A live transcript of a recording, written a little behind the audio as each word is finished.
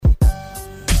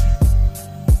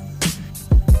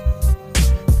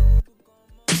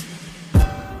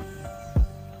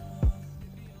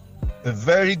A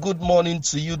very good morning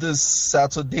to you this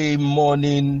Saturday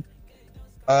morning.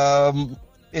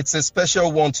 It's a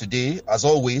special one today, as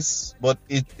always, but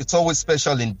it's always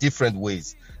special in different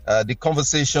ways. The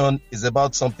conversation is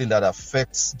about something that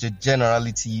affects the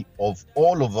generality of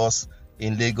all of us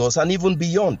in Lagos and even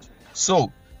beyond.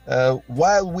 So,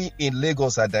 while we in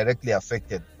Lagos are directly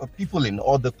affected, people in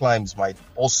other climes might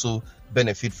also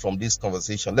benefit from this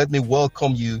conversation. Let me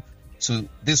welcome you to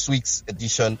this week's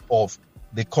edition of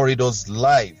The Corridors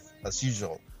Live, as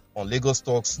usual, on Lagos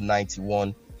Talks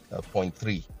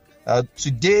 91.3.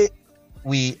 Today,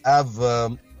 we have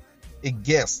a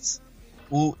guest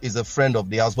who is a friend of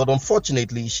the house, but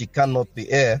unfortunately, she cannot be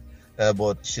here,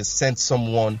 but she sent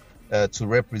someone to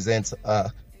represent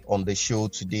her on the show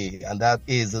today, and that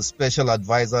is a special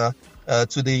advisor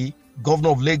to the Governor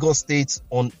of Lagos State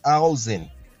on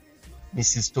housing,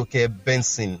 Mrs. Toke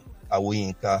Benson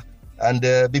Awoyinka. And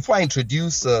before I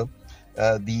introduce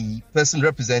the person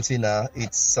representing her,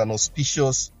 it's an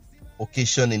auspicious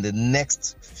occasion in the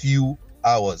next few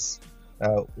hours.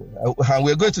 And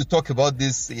we're going to talk about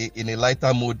this in a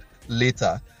lighter mood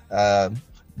later.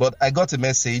 But I got a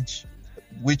message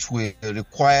which will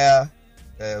require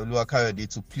Oluwakayode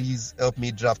to please help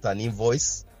me draft an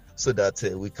invoice so that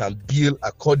we can bill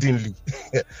accordingly.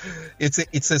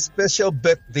 It's a special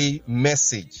birthday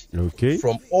message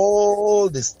from all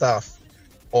the staff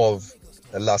of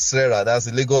LASRERA, that's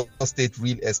the Lagos State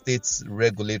Real Estate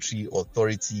Regulatory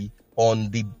Authority, on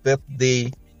the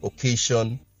birthday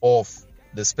occasion of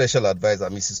the special advisor,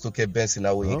 Mrs. Toke Benson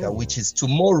Awoyinka, which is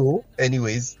tomorrow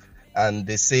anyways. And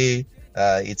they say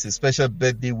it's a special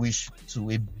birthday wish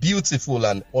to a beautiful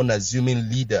and unassuming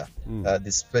leader,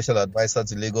 the special advisor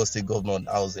to Lagos State Governor on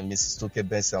Housing, Mrs. Toke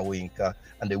Benson Awoyinka,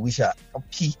 and they wish her a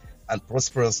happy and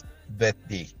prosperous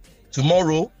birthday.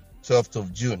 Tomorrow, 12th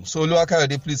of June. So,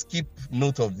 Oluwakayode, please keep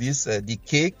note of this. The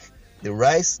cake, the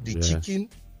rice, the chicken,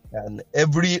 and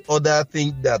every other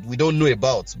thing that we don't know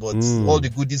about, but all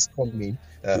the goodies coming,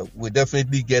 we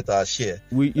definitely get our share.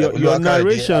 Your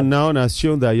narration now has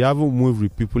shown that you haven't moved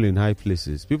with people in high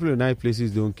places. People in high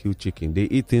places don't kill chicken. They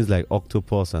eat things like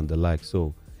octopus and the like.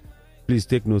 So please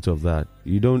take note of that.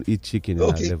 You don't eat chicken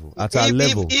at that level. At our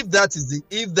level. If that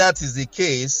is the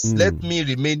case, let me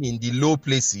remain in the low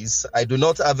places. I do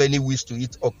not have any wish to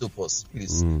eat octopus,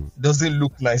 please. Doesn't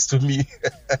look nice to me.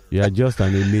 You are just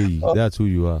an Eleyi. That's who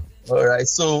you are. All right.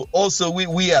 So also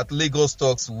we at Lagos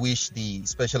Talks wish the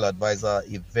special advisor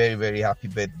a very, very happy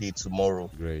birthday tomorrow.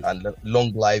 Great. And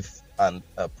long life and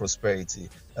prosperity.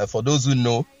 For those who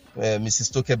know,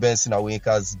 Mrs. Toke Benson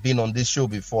Awoyinka has been on this show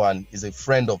before and is a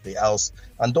friend of the house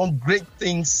and done great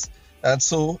things. And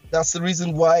so that's the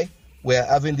reason why we're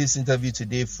having this interview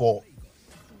today, for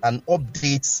an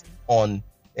update on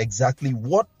exactly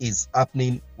what is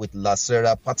happening with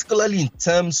LASRERA, particularly in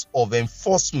terms of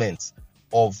enforcement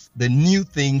of the new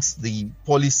things, the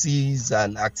policies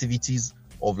and activities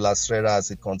of LASRERA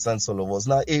as it concerns all of us.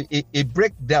 Now, a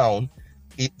breakdown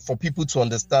for people to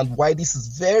understand why this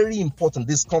is very important,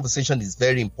 this conversation is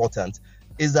very important,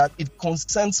 is that it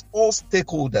concerns all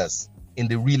stakeholders in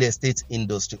the real estate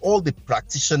industry, all the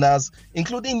practitioners,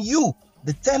 including you,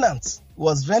 the tenant who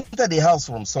has rented a house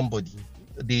from somebody,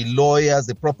 the lawyers,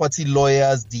 the property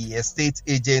lawyers, the estate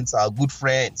agents, our good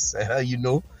friends,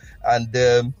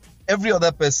 and every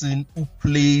other person who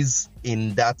plays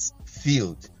in that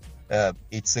field.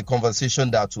 It's a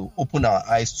conversation that will open our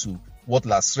eyes to what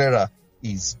LASRERA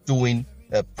is doing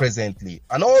presently,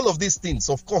 and all of these things,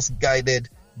 of course, guided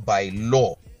by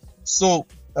law. So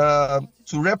to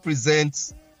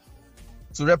represent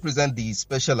the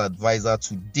special advisor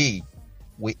today,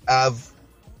 we have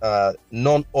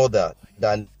none other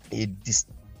than a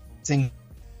distinguished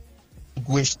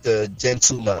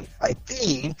gentleman. I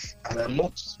think, and I'm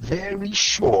not very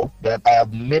sure, that I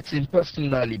have met him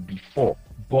personally before,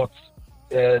 but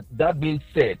that being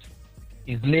said,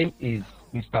 his name is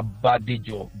Mr.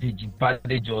 Badejo. Deji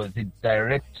Badejo is the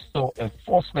Director,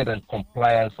 Enforcement and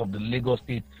Compliance of the Lagos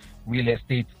State Real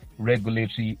Estate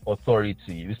Regulatory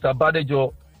Authority. Mr.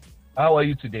 Badejo, how are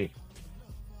you today?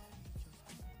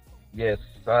 Yes,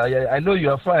 I know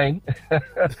you are fine.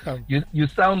 you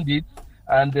sound it,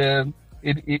 and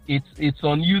it's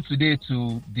on you today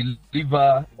to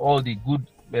deliver all the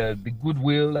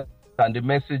goodwill and the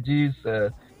messages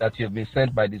that you have been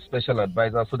sent by the special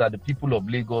advisor, so that the people of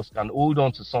Lagos can hold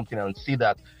on to something and see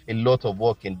that a lot of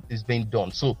work is being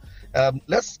done. So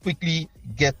let's quickly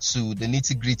get to the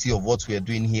nitty-gritty of what we are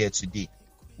doing here today.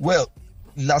 Well,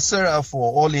 LASRERA,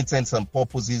 for all intents and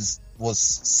purposes, was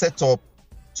set up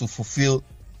to fulfill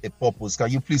a purpose.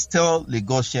 Can you please tell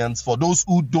Lagosians, for those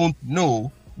who don't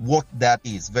know, what that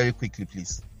is, very quickly,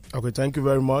 please? Okay, thank you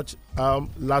very much.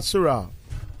 LASIRA,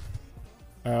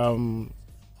 the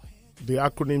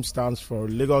acronym stands for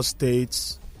Lagos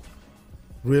State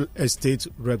Real Estate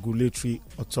Regulatory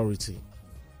Authority.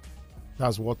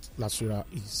 That's what LASIRA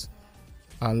is.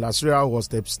 And LASIRA was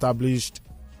established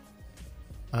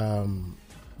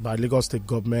by Lagos State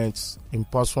government in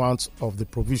pursuant of the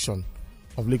provision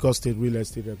of Lagos State Real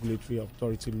Estate Regulatory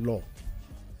Authority law.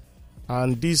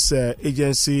 And this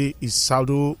agency is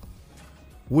saddled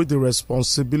with the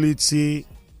responsibility,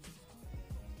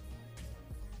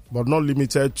 but not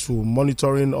limited to,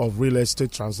 monitoring of real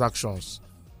estate transactions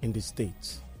in the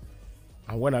state.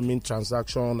 And when I mean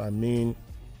transaction, I mean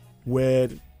where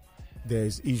there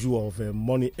is issue of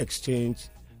money exchange,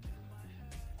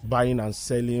 buying and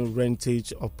selling,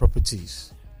 rentage of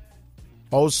properties.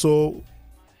 Also,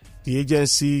 the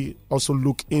agency also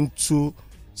look into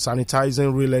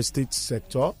sanitizing real estate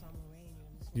sector.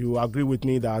 You agree with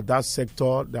me that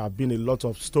sector, there have been a lot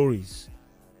of stories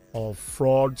of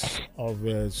frauds, of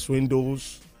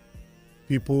swindles,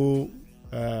 people,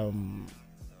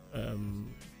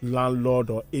 landlord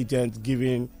or agent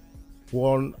giving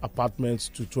one apartment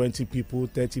to 20 people,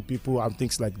 30 people, and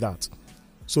things like that.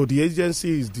 So the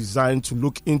agency is designed to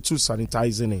look into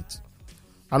sanitizing it.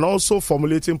 And also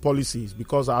formulating policies,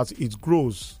 because as it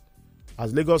grows,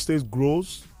 as Lagos State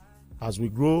grows, as we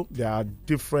grow, there are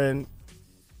different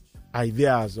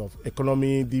ideas of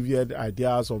economy, different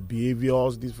ideas of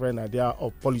behaviors, different ideas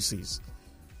of policies.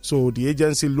 So the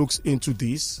agency looks into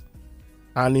this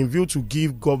and in view to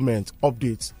give government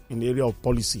updates in the area of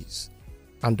policies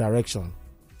and direction.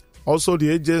 Also,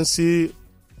 the agency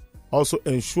also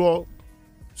ensure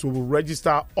to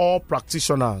register all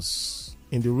practitioners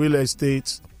in the real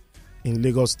estate in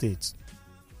Lagos State,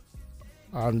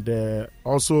 and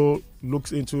also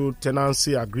looks into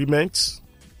tenancy agreements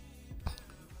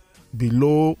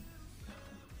below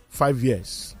 5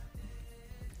 years.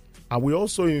 And we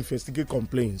also investigate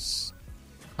complaints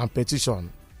and petition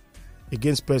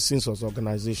against persons or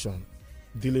organizations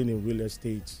dealing in real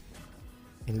estate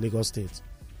in Lagos State.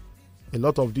 A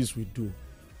lot of this we do.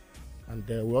 And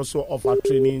we also offer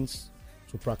trainings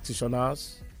to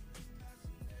practitioners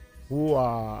who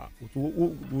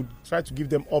would try to give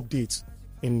them updates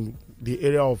in the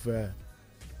area of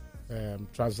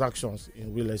transactions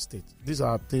in real estate. These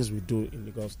are things we do in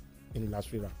Lagos, in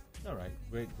LASIRA. All right,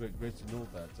 great to know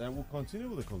that. And we'll continue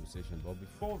with the conversation, but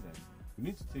before then, we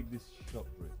need to take this short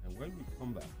break. And when we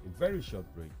come back, a very short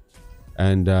break.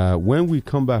 And when we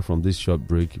come back from this short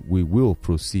break, we will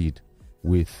proceed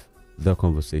with the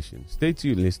conversation. Stay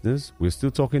tuned, listeners. We're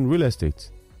still talking real estate,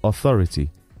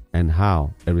 authority, and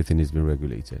how everything is being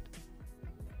regulated.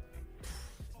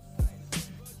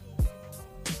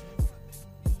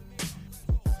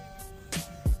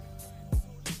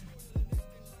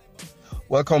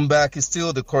 Welcome back. It's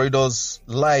still the Corridors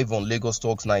live on Lagos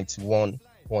Talks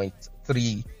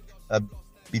 91.3.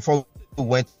 Before we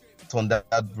went on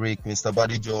that break, Mr.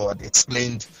 Badijo had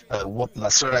explained what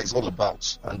LASIRA is all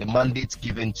about and the mandate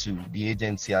given to the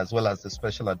agency as well as the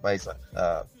special advisor,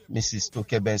 Mrs.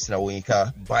 Toke Benson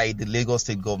Awoyinka, by the Lagos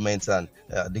State government and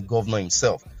the governor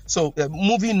himself. So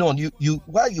moving on, you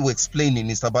while you were explaining,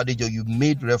 Mr. Badijo, you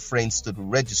made reference to the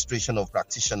registration of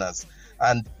practitioners.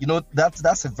 And, you know,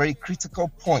 that's a very critical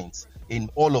point in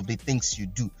all of the things you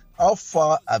do. How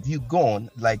far have you gone?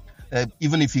 Like,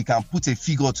 even if you can put a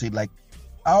figure to it, like,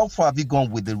 how far have you gone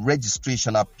with the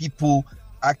registration? Are people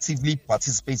actively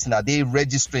participating? Are they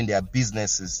registering their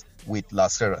businesses with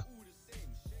LASIRA?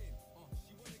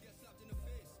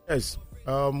 Yes,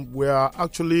 we are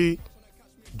actually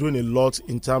doing a lot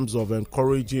in terms of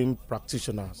encouraging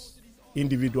practitioners,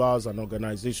 individuals and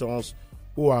organizations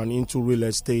who are into real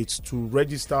estate to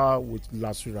register with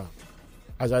LASIRA.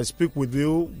 As I speak with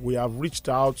you, we have reached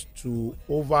out to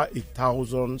over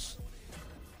 1,000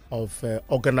 of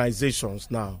organizations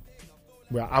now.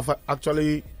 We have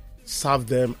actually served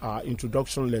them our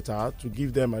introduction letter to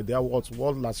give them an idea what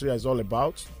LASIRA is all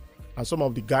about and some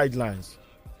of the guidelines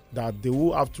that they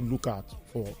will have to look at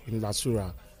for in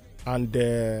LASIRA. And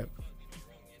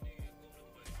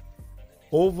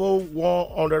over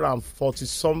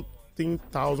 140-something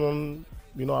thousand,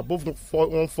 above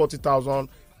 140,000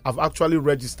 have actually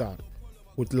registered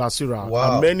with LASIRA.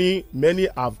 Wow. And many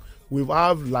have. We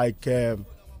have like, I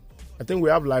think we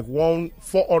have like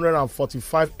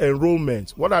 445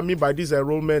 enrollments. What I mean by this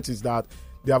enrollment is that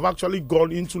they have actually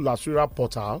gone into LASIRA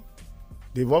portal.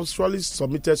 They've actually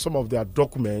submitted some of their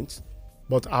documents,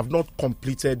 but have not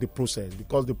completed the process,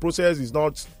 because the process is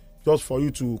not just for you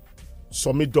to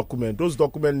submit documents. Those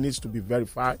documents needs to be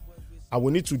verified, and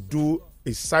we need to do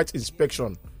a site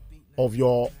inspection of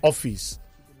your office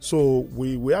So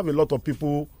we have a lot of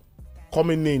people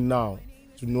coming in now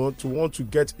to want to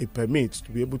get a permit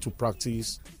to be able to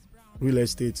practice real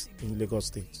estate in Lagos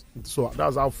State. So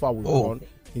that's how far we've gone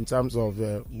in terms of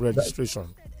registration.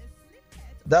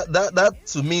 That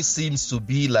to me seems to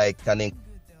be like an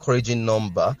encouraging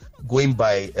number, going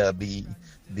by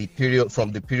the period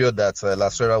that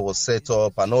LASRERA was set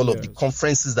up, and all of the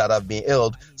conferences that have been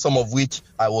held, some of which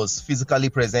I was physically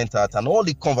present at, and all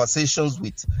the conversations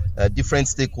with different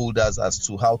stakeholders as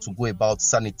to how to go about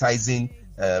sanitizing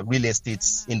real estate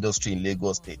industry in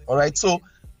Lagos State. All right, so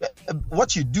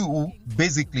what you do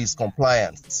basically is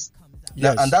compliance.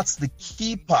 Yes. Now, and that's the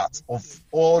key part of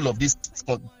all of these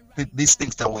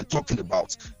things that we're talking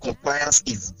about. Compliance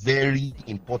is very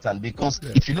important, because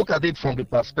if you look at it from the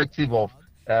perspective of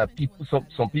people,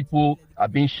 some people are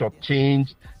being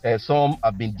shortchanged, some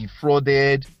have been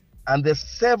defrauded, and there's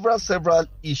several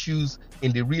issues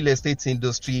in the real estate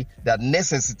industry that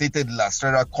necessitated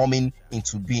LASRERA coming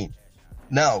into being.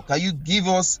 Now, can you give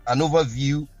us an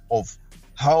overview of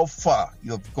how far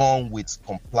you have gone with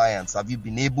compliance? Have you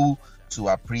been able to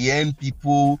apprehend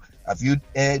people? Have you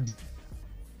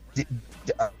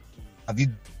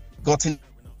gotten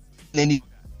any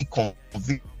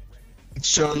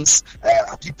convictions?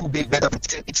 Are people being better?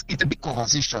 It's a big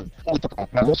conversation.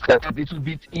 Let's get a little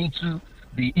bit into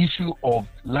the issue of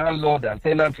landlord and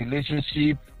tenant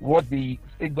relationship, what the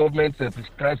state government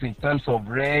prescribes in terms of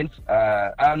rent,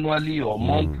 annually or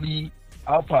monthly.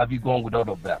 How far have you gone with all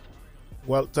of that?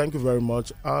 Well, thank you very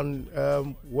much. And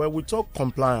when we talk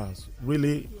compliance,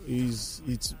 really it's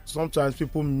sometimes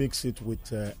people mix it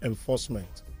with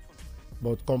enforcement.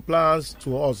 But compliance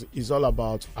to us is all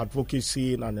about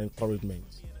advocacy and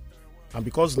encouragement. And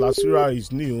because LASRERA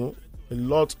is new, a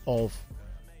lot of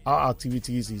our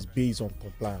activities is based on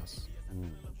compliance.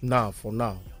 For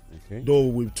now. Okay. Though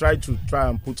we've tried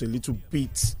and put a little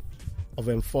bit of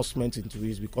enforcement into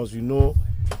it, because we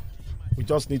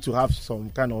just need to have some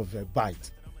kind of a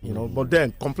bite, But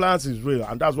then compliance is real,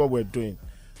 and that's what we're doing.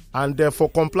 And for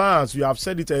compliance, you have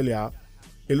said it earlier,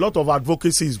 a lot of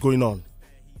advocacy is going on.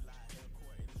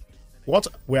 What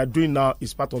we are doing now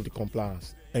is part of the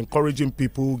compliance, encouraging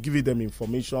people, giving them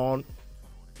information,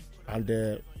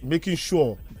 and making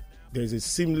sure there's a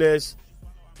seamless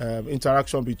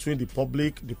interaction between the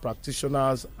public, the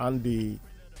practitioners, and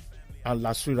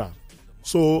LASRERA.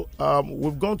 So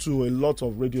we've gone to a lot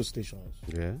of radio stations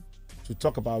to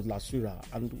talk about LASRERA,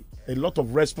 and a lot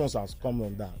of response has come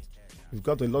on that. We've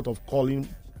got a lot of calling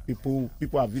people.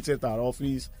 People have visited our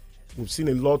office. We've seen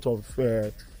a lot of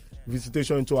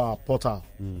visitation into our portal.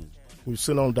 We've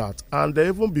seen all that. And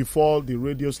even before the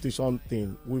radio station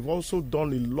thing, we've also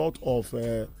done a lot of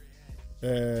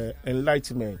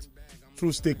enlightenment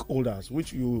through stakeholders,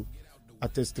 which you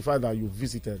testified that you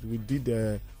visited. We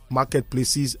did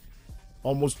marketplaces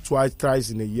almost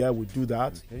thrice in a year. We do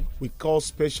that. Okay. We call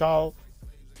special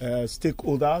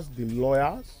stakeholders, the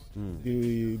lawyers,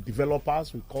 the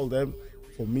developers. We call them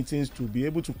for meetings to be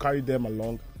able to carry them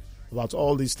along about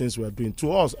all these things we are doing.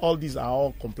 To us, all these are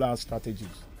all compliance strategies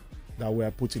that we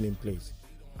are putting in place.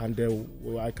 And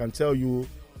I can tell you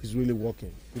it's really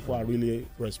working. People are really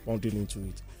responding into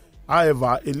it.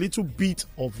 However, a little bit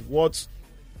of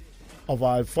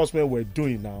our enforcement we're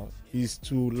doing now is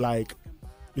to, like,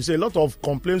 you see, a lot of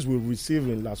complaints we receive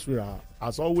in LASRERA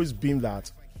has always been that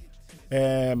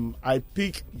I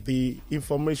pick the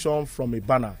information from a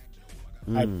banner.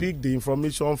 I pick the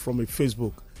information from a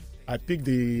Facebook. I pick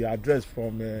the address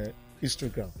from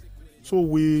Instagram. So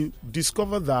we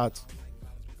discovered that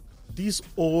this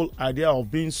whole idea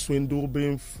of being swindled,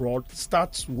 being fraud,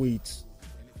 starts with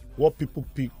what people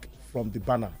pick from the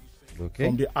banner,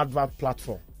 from the advert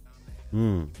platform.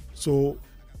 So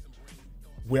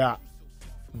we are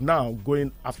now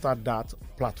going after that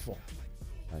platform,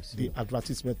 the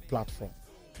advertisement platform,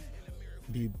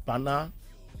 the banner,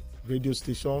 radio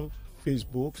station,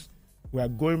 Facebooks. We are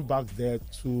going back there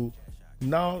to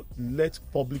now let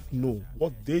public know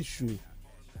what they should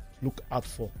look out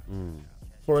for.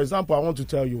 For example, I want to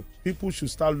tell you, people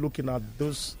should start looking at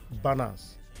those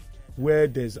banners where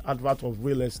there's advert of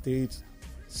real estate,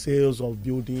 sales of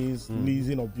buildings,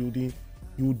 leasing of buildings.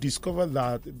 You will discover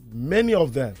that many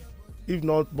of them, if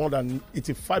not more than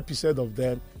 85% of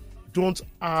them, don't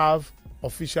have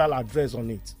official address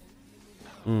on it.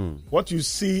 What you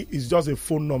see is just a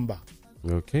phone number.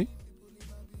 Okay.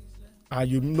 And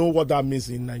you know what that means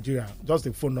in Nigeria, just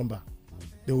a phone number.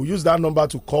 They will use that number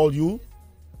to call you.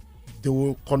 They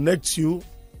will connect you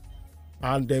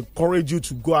and encourage you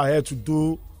to go ahead to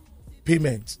do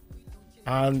payment.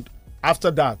 And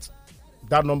after that,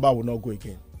 that number will not go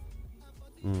again.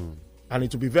 And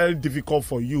it will be very difficult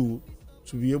for you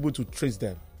to be able to trace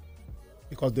them,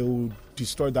 because they will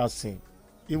destroy that thing.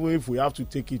 Even if we have to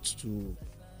take it to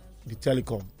the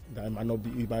telecom, that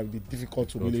it might be difficult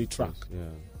to really track. Yeah.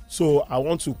 So I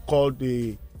want to call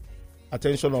the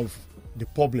attention of the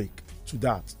public to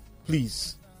that.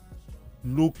 Please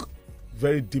look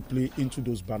very deeply into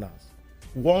those banners.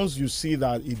 Once you see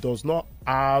that it does not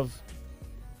have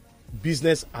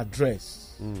business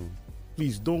address,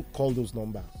 please don't call those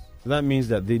numbers. So that means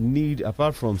that they need,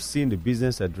 apart from seeing the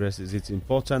business addresses, it's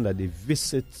important that they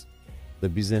visit the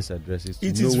business addresses.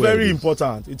 It is very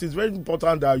important. It is very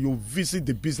important that you visit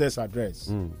the business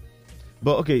address.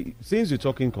 But okay, since you're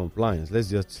talking compliance, let's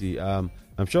just see. I'm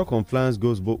sure compliance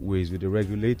goes both ways with the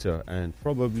regulator and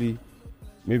probably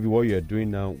maybe what you're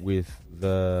doing now with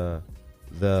the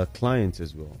clients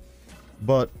as well.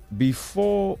 But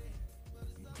before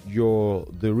the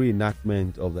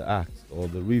reenactment of the act or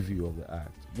the review of the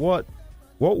act, what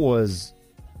was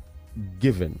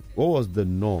given? What was the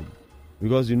norm?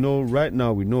 Because right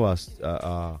now we know as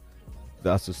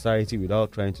the society,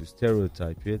 without trying to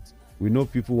stereotype it, we know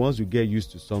people, once you get used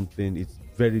to something, it's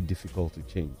very difficult to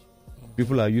change.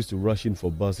 People are used to rushing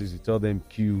for buses. You tell them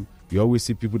queue. You always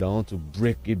see people that want to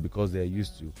break it because they're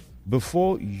used to.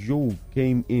 Before you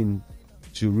came in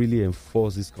to really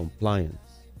enforce this compliance,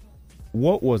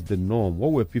 what was the norm?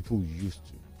 What were people used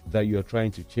to that you're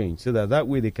trying to change, so that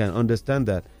way they can understand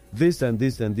that this and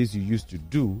this and this you used to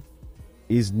do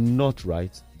is not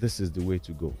right? This is the way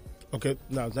to go. Okay.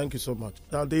 Now, thank you so much.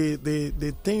 Now,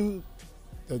 the thing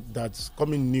that's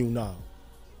coming new now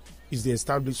is the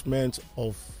establishment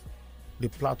of the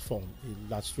platform, the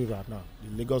LASTRIRA now, the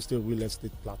Lagos State Real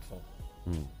Estate Platform.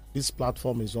 This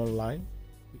platform is online,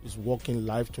 it's working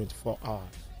live 24 hours,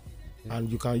 and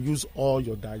you can use all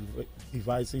your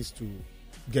devices to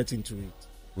get into it.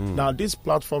 Now, this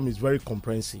platform is very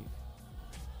comprehensive.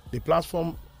 The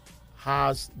platform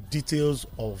has details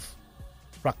of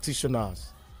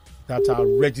practitioners that are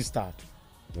registered.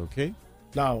 Okay.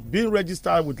 Now, being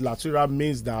registered with LASTRIRA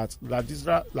means that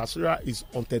LASTRIRA is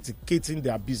authenticating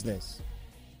their business.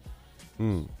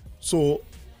 So,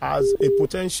 as a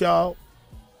potential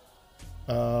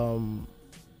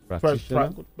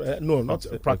practitioner? Not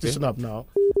a practitioner. Okay. Now,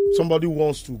 somebody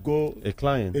wants to go, a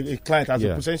client as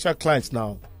a potential client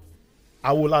now,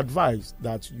 I will advise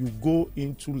that you go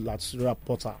into LASTRIRA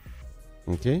portal,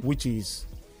 which is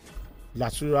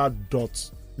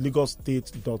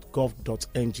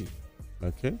lastrira.lagostate.gov.ng.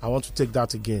 Okay. I want to take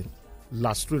that again.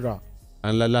 LASTRIRA.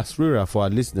 And LASTRIRA, for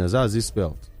our listeners, how is it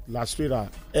spelled?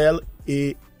 LASTRIRA,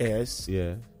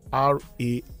 LASRARA.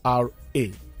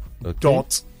 Okay.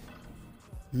 Dot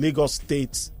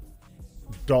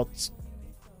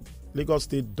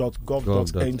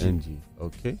lagostate.gov.ng.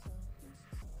 Okay.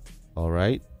 All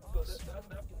right.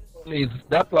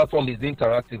 That platform is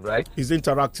interactive, right? It's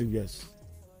interactive, yes.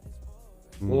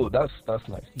 Oh, that's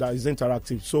nice. That is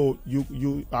interactive. So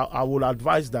I will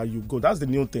advise that you go. That's the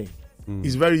new thing.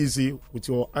 It's very easy with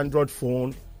your Android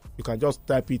phone. You can just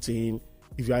type it in.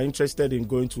 If you are interested in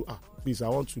going to, please, I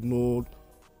want to know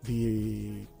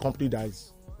the company that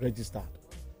is registered.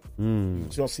 You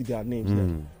just see their names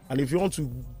there. And if you want to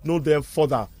know them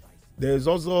further, there is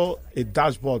also a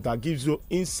dashboard that gives you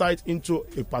insight into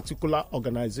a particular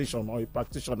organization or a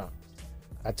practitioner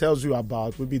that tells you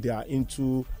about, maybe they are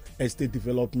into estate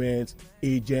development,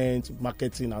 agent,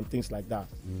 marketing, and things like that.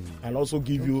 And also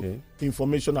give you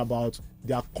information about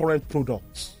their current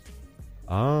products.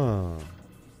 Okay.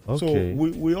 So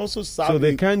we also serve. So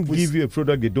they can't give you a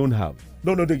product they don't have.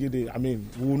 No. We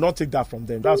will not take that from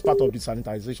them. That's part of the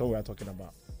sanitization we are talking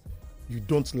about. You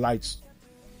don't lie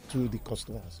to the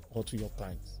customers or to your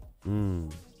clients.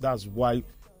 That's why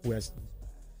we're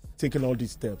taking all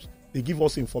these steps. They give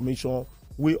us information.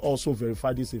 We also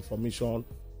verify this information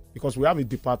because we have a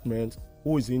department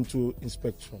who is into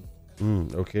inspection.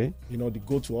 Okay. They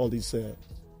go to all these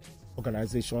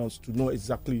organizations to know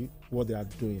exactly what they are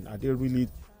doing. Are they really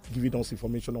giving us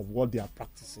information of what they are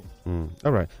practicing?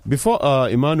 All right. Before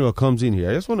Emmanuel comes in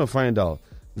here, I just want to find out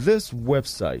this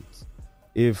website.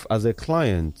 If as a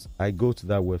client I go to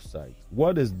that website,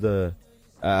 what is the?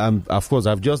 Of course,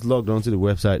 I've just logged onto the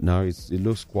website now. It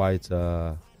looks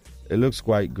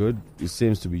quite good. It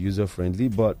seems to be user friendly.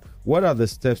 But what are the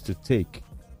steps to take?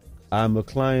 I'm a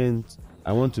client.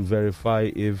 I want to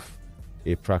verify if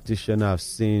a practitioner I've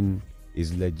seen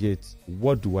is legit.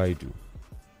 What do I do?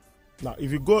 Now,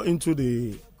 if you go into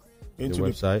the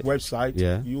website,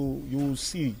 yeah, you will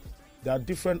see there are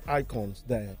different icons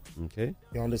there. Okay.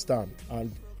 You understand?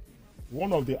 And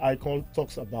one of the icons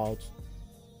talks about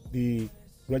the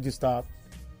registered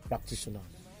practitioner.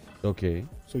 Okay.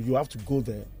 So you have to go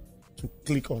there to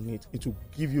click on it, it will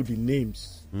give you the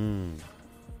names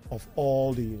of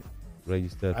all the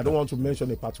registered. I don't want to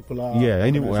mention a particular. Yeah,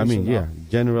 anyway, I mean, yeah,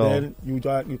 general. Then you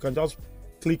can just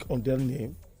click on their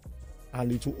name,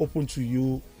 and it will open to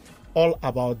you all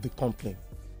about the company,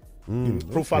 the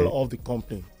profile of the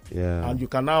company. Yeah. And you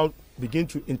can now begin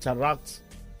to interact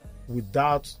with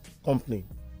that company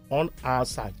on our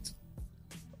site.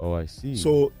 Oh, I see.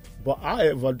 So, but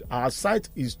however, our site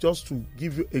is just to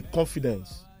give you a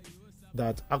confidence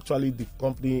that actually the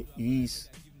company is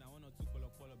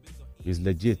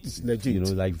legit. It's legit. You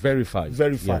know, like verified.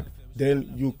 Verified. Yeah.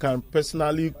 Then you can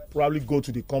personally probably go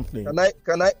to the company.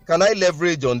 Can I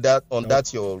leverage on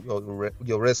that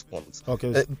your response?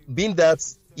 Okay. Being that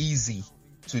easy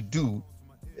to do,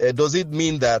 does it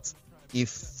mean that if,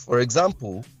 for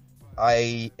example,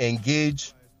 I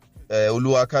engage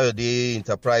Oluwakayode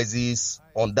Enterprises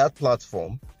on that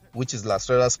platform, which is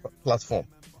Lasera's platform,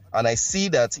 and I see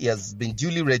that he has been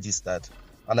duly registered,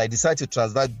 and I decide to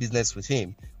transact business with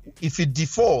him, if it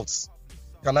defaults,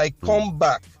 can I come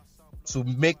back to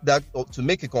make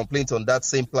a complaint on that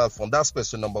same platform? That's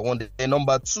question number one. And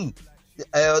number two,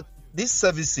 these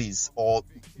services or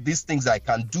these things I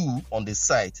can do on the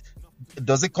site,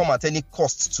 does it come at any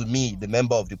cost to me, the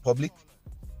member of the public?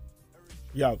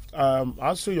 Yeah,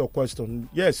 answer your question.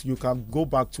 Yes, you can go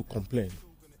back to complain.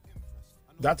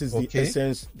 That is the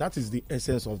essence. That is the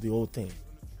essence of the whole thing.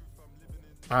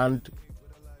 And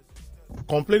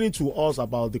complaining to us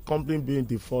about the company being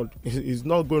default is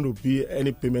not going to be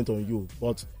any payment on you,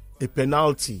 but a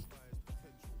penalty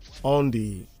on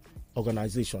the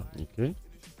organization. Okay.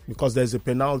 Because there's a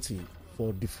penalty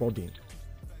for defrauding.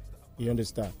 You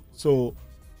understand? So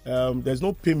there's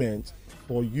no payment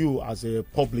for you as a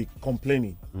public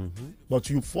complaining. But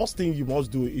first thing you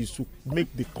must do is to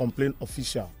make the complaint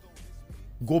official.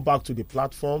 Go back to the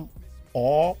platform,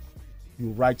 or you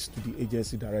write to the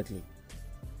agency directly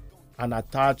and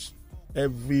attach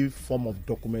every form of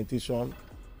documentation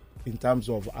in terms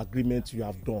of agreement you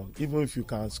have done. Even if you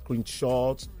can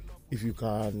screenshot, if you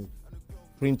can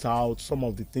print out some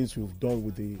of the things you've done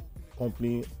with the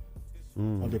company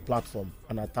on the platform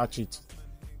and attach it.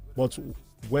 But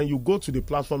when you go to the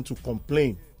platform to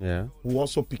complain, we'll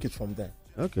also pick it from there.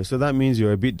 Okay, so that means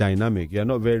you're a bit dynamic. You're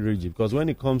not very rigid. Because when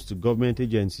it comes to government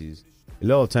agencies, a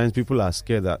lot of times people are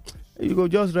scared that you go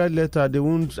just write letter, they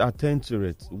won't attend to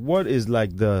it. What is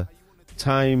like the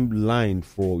timeline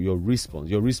for your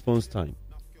response time?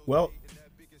 Well,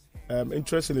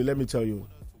 interestingly, let me tell you,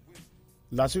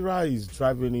 Lasera is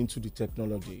driving into the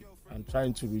technology and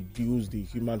trying to reduce the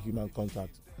human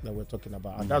contact that we're talking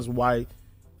about. And that's why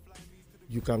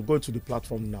you can go to the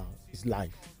platform now. It's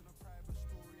live.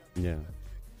 Yeah.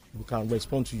 We can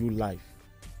respond to you live.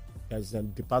 There's a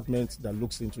department that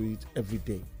looks into it every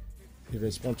day. They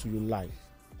respond to you live.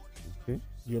 Okay.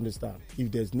 You understand?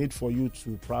 If there's need for you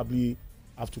to probably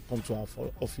have to come to our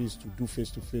office to do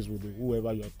face-to-face with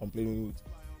whoever you're complaining with,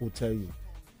 will tell you.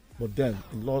 But then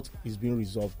a lot is being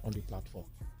resolved on the platform.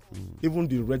 Even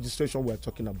the registration we're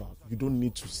talking about, you don't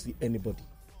need to see anybody.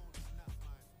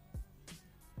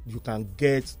 You can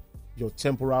get your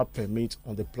temporary permit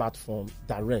on the platform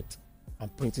direct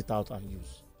and print it out and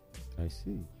use. I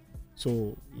see.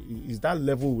 So is that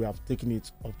level we have taken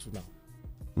it up to now.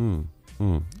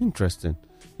 Interesting.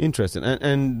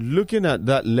 And looking at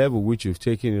that level which you've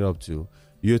taken it up to,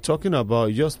 you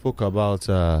just spoke about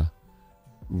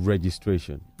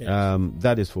registration. Yes.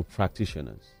 That is for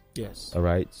practitioners. Yes. All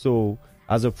right. So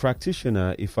as a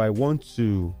practitioner, if I want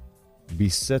to be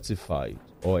certified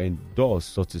or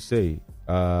endorsed, so to say,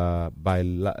 by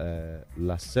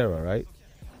Lasera, right?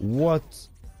 What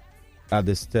are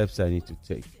the steps I need to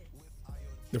take?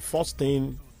 The first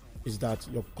thing is that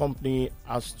your company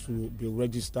has to be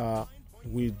registered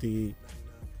with the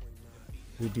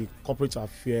Corporate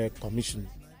Affairs Commission,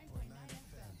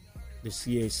 the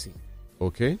CAC.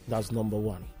 Okay. That's number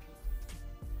one.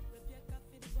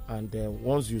 And then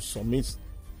once you submit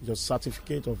your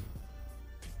certificate of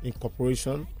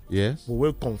incorporation, yes, we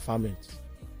will confirm it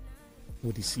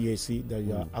with the CAC that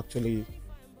you are actually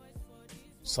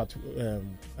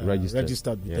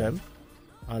registered with them.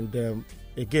 And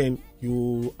again,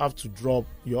 you have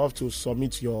to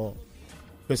submit your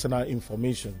personal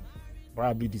information,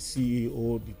 probably the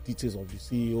CEO, the details of the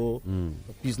CEO,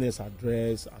 the business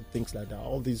address, and things like that.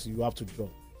 All these you have to drop.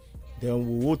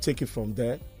 Then we will take it from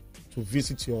there to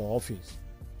visit your office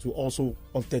to also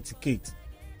authenticate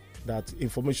that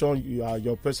information,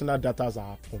 your personal data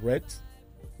are correct.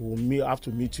 We'll have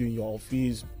to meet you in your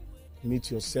office,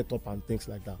 meet your setup and things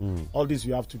like that. All this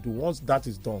you have to do. Once that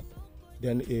is done,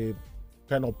 then a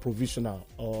kind of provisional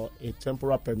or a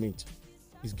temporary permit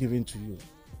is given to you.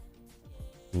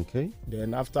 Okay.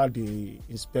 Then after the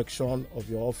inspection of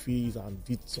your office and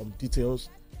did some details,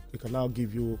 they can now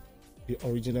give you the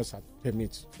original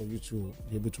permit for you to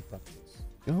be able to practice.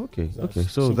 Oh, okay. That's Okay.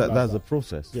 So simple as that's that. the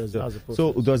process. Yes, that's the process.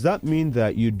 So does that mean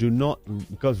that you do not?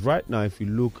 Because right now, if you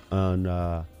look on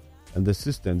the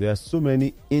system, there are so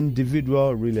many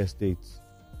individual real estate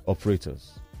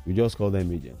operators. We just call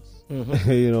them agents.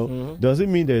 Does it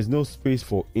mean there is no space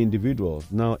for individuals?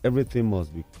 Now everything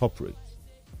must be corporate.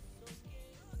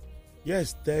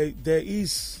 Yes, there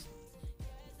is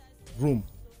room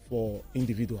for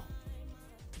individual,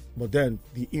 but then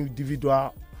the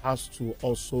individual has to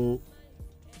also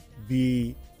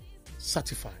be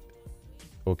certified,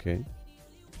 Okay.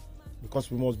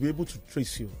 because we must be able to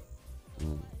trace you.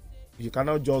 You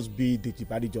cannot just be the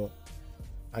Jibadijo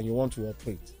and you want to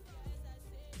operate.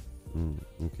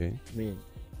 Okay. I mean,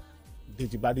 the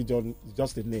Jibadijo is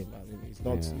just a name. I mean, it's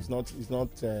not.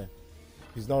 Yeah.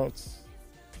 It's not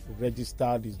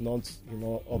registered. It's not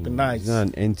organized. It's not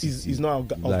an entity. It's not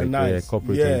like organized. a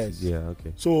corporate yes. entity. Yeah.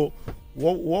 Okay. So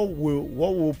what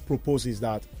we'll propose is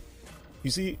that,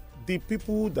 you see, the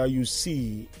people that you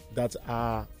see that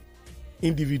are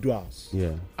individuals,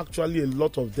 Yeah. actually a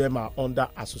lot of them are under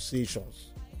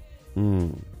associations.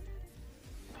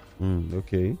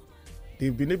 Okay.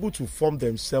 They've been able to form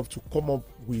themselves to come up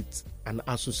with an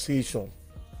association,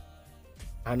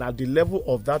 and at the level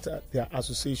of that their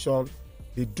association,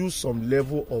 they do some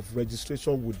level of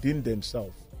registration within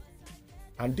themselves.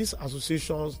 And these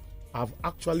associations have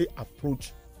actually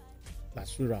approached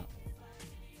Laswira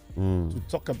to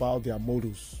talk about their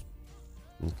models,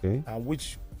 Okay. and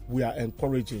which we are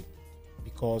encouraging,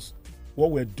 because what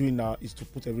we're doing now is to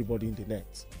put everybody in the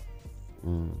net.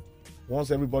 Once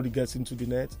everybody gets into the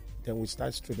net, then we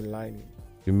start streamlining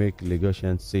To make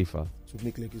Lagosians safer. to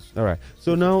make legacy. All right.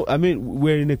 So now, I mean,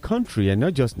 we're in a country, and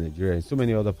not just Nigeria, in so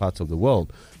many other parts of the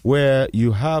world, where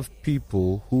you have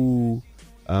people who,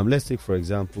 let's take, for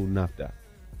example, NAFDAC.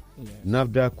 Yes.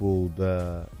 NAFDAC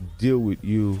will deal with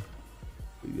you,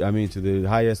 I mean, to the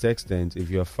highest extent if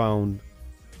you're found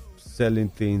selling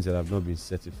things that have not been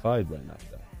certified by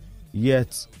NAFDAC.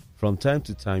 Yet, from time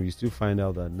to time, you still find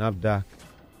out that NAFDAC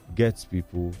gets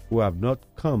people who have not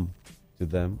come to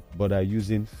them but are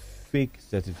using fake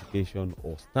certification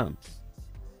or stamps.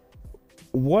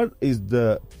 What is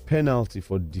the penalty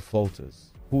for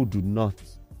defaulters who do not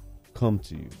come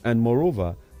to you? And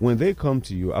moreover, when they come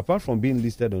to you, apart from being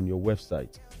listed on your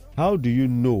website, how do you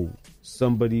know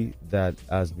somebody that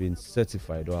has been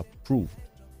certified or approved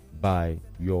by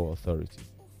your authority?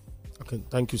 Okay,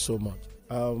 thank you so much.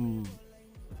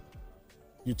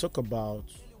 You talk about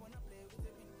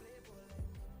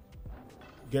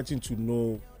getting to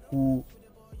know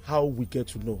how we get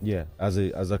to know. Yeah, as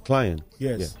a client.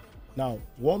 Yes. Yeah. Now,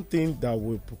 one thing that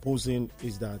we're proposing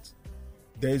is that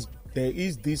there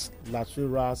is this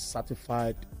Laswira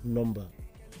certified number,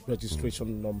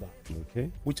 registration number, Okay.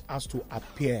 which has to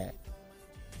appear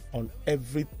on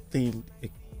everything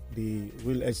the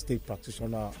real estate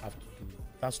practitioner have to do.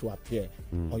 It has to appear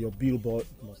on your billboard.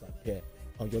 It must appear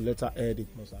on your letterhead. It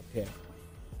must appear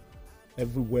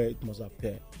everywhere. It must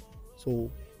appear. So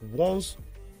once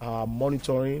our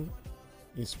monitoring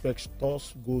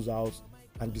inspectors goes out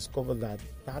and discover that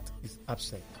is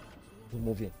absent, we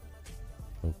move in.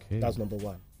 Okay. That's number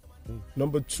one.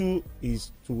 Number two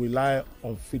is to rely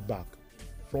on feedback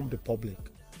from the public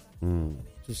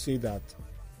to say that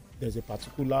there's a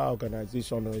particular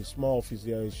organization or a small office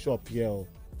here, a shop here,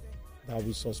 that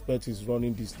we suspect is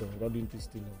running this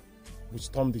thing. We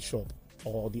storm the shop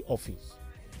or the office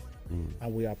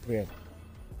and we apprehend.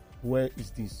 Where is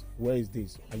this? Where is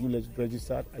this? Are you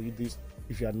registered? Are you this?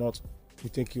 If you are not, we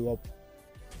take you up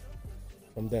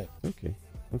from there. Okay.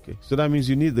 So that means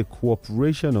you need the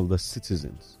cooperation of the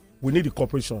citizens. We need the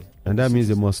cooperation. And that means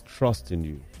they must trust in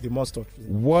you. They must.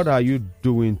 What are you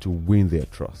doing to win their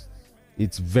trust?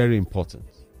 It's very important.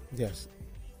 Yes.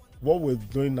 What we're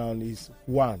doing now is,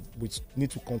 one, we need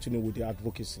to continue with the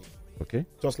advocacy. Okay.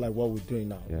 Just like what we're doing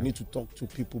now. Yeah. We need to talk to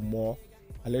people more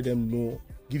and let them know,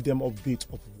 give them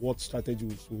updates of what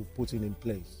strategies we're putting in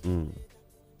place.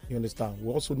 You understand?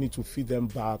 We also need to feed them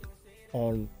back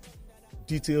on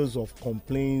details of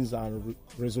complaints and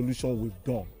resolution we've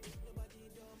done.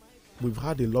 We've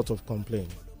had a lot of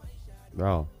complaints.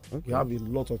 Wow. We Okay. have a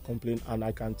lot of complaints, and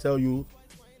I can tell you,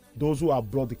 those who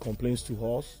have brought the complaints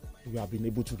to us, we have been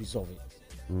able to resolve it.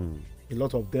 A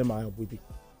lot of them are with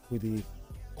the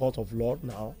court of law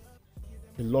now.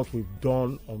 A lot we've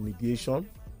done on mediation,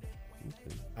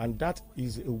 and that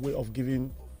is a way of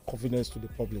giving confidence to the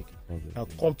public. Now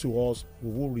come to us,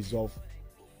 we will resolve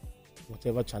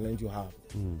whatever challenge you have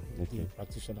with okay. the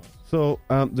practitioners. So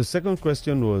the second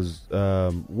question was,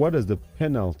 what is the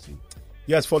penalty?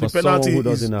 Yes, for the someone penalty who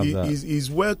doesn't have that?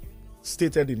 is well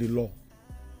stated in the law.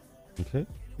 Okay.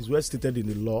 It's well stated in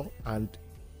the law and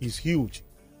is huge.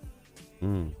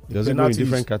 Does it go in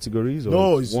different categories? Or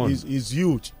No, one? it's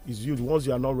huge. It's huge. Once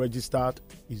you are not registered,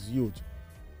 it's huge.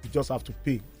 You just have to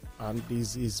pay, and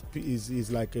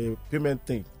is like a payment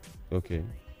thing. Okay.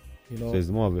 You know, So it's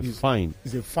more of a fine.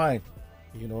 It's a fine.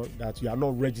 You know that you are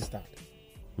not registered.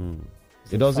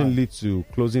 It doesn't lead to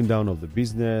closing down of the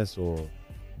business or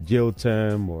jail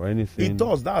term or anything. It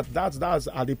does. That's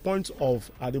at the point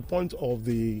of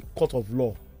the court of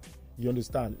law. You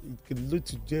understand? It can lead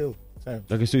to jail time.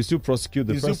 Okay, so you still prosecute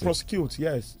the You person. still prosecute.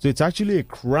 Yes. So it's actually a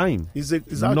crime. It's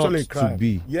not actually a crime. to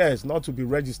be. Yes, not to be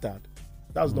registered.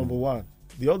 That's number one.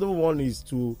 The other one is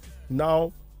to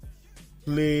now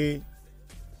play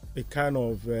a kind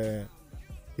of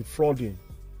defrauding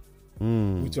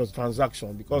with your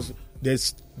transaction, because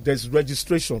there's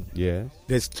registration, Yes.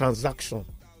 there's transaction.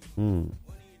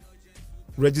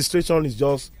 Registration is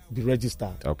just be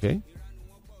registered. Okay.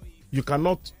 You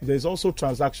cannot. There's also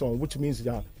transaction, which means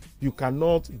that you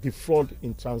cannot defraud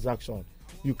in transaction.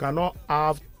 You cannot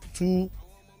have two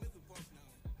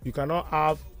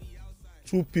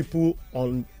people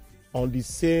on the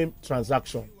same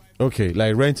transaction. Okay,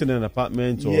 like renting an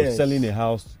apartment or Yes. selling a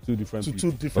house to two different To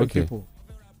people. two different Okay. people.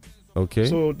 Okay.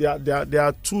 So there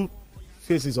are two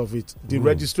phases of it. The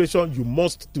registration you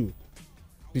must do.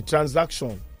 The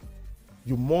transaction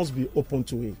you must be open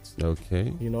to it.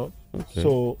 Okay. You know. Okay.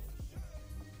 So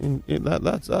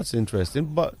That's interesting.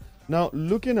 But now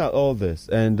looking at all this,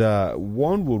 and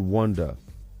one would wonder,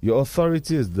 your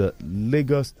authority is the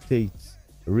Lagos State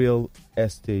Real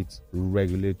Estate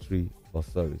Regulatory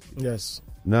Authority. yes.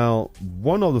 Now,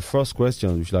 one of the first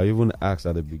questions we should have even asked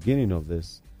at the beginning of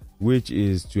this, which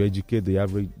is to educate the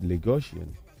average Lagosian,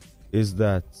 is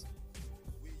that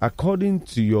according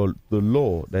to the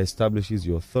law that establishes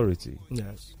your authority,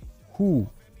 Yes. who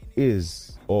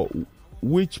is or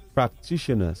which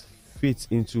practitioners fit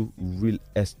into real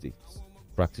estate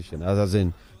practitioners? As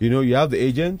in, you have the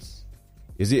agents.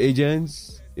 Is it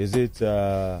agents? Is it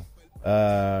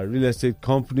real estate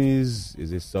companies?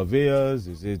 Is it surveyors?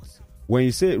 Is it, when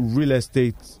you say real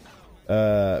estate,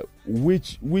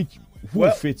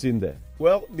 who fits in there?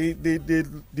 Well,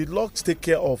 the law take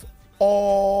care of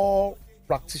all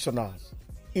practitioners,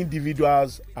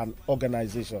 individuals, and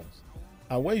organizations.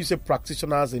 And when you say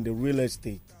practitioners in the real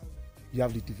estate, you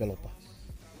have the developers,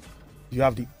 you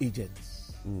have the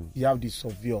agents, you have the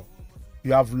surveyor,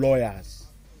 you have lawyers.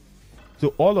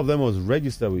 So all of them must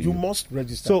register with you. You must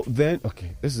register. So then,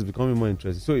 okay, this is becoming more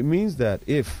interesting. So it means that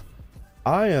if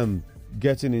I am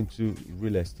getting into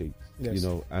real estate, Yes.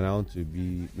 and I want to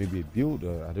be maybe a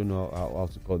builder, I don't know how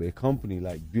to call it, a company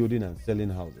like building and selling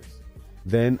houses,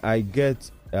 then I get,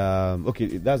 okay,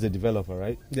 that's a developer,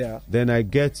 right? Yeah. Then I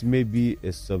get maybe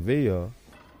a surveyor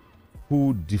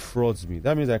who defrauds me.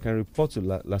 That means I can report to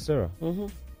Lacera.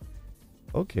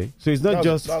 Okay. So it's not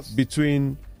That's-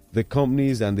 between the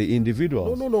companies and the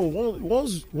individuals. No.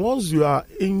 Once you are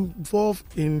involved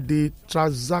in the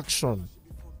transaction,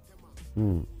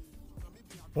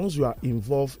 once you are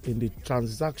involved in the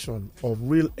transaction of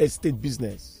real estate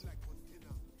business,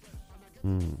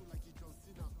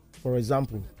 for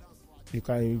example, you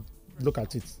can look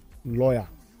at it, lawyer.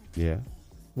 Yeah.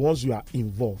 Once you are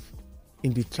involved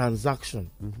in the transaction,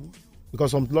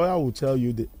 because some lawyer will tell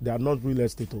you that they are not real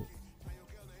estate.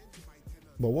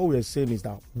 But what we are saying is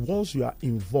that once you are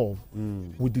involved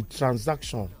with the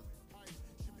transaction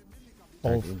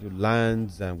Like of into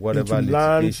lands and whatever into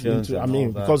lands, litigations and all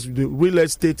that. because the real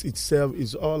estate itself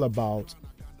is all about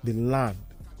the land,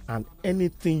 and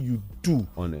anything you do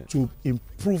On it. to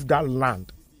improve that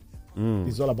land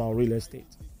is all about real estate.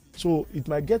 So it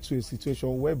might get to a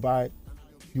situation whereby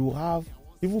you have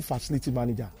even facility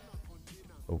manager.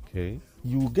 Okay.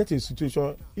 You get a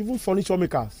situation, even furniture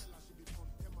makers.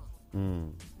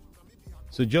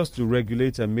 So just to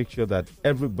regulate and make sure that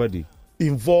everybody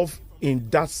Involved in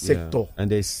that sector. Yeah,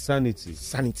 and there's sanity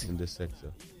in the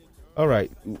sector. All right.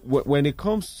 When it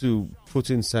comes to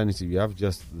putting sanity, we have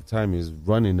just, the time is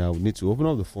running now. We need to open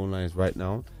up the phone lines right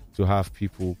now to have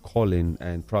people call in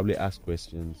and probably ask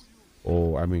questions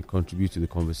or, contribute to the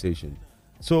conversation.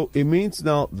 So it means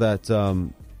now that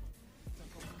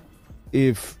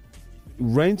if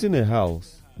renting a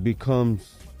house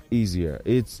becomes easier,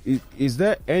 is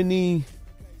there any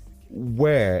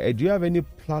where do you have any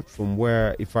platform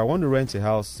where if I want to rent a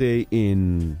house, say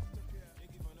in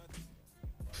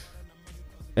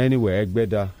anywhere,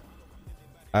 Egbeda,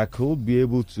 I could be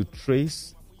able to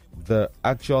trace the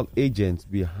actual agent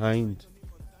behind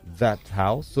that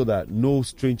house so that no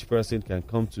strange person can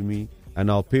come to me and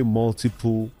I'll pay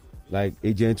multiple, like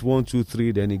agent 1, 2,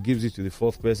 3, then it gives it to the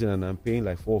fourth person and I'm paying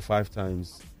like 4 or 5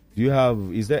 times.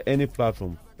 Is there any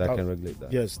platform that can regulate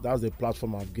that? Yes, that's the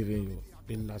platform I've given you,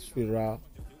 the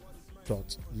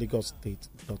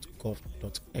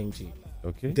lasfera.lagostate.gov.ng.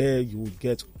 Okay. There you will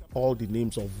get all the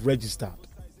names of registered.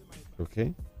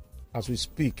 Okay. As we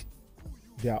speak,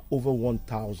 there are over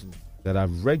 1,000 that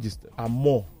have registered and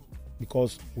more,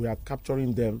 because we are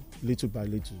capturing them little by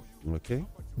little. Okay.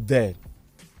 Then,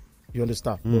 you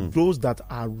understand? But those that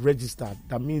are registered,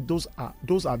 that means those are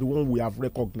the ones we have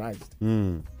recognized.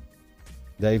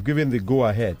 They've given the go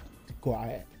ahead. Go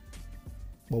ahead.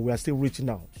 But we are still reaching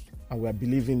out, and we are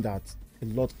believing that a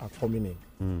lot are coming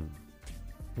in.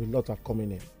 A lot are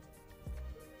coming in.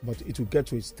 But it will get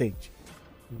to a stage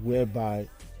whereby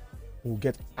we'll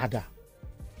get ADA.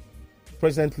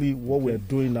 Presently, what we're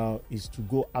doing now is to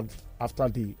go after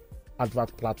the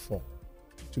advert platform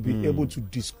to be able to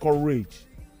discourage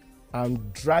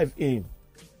and drive in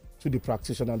to the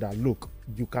practitioner that, look,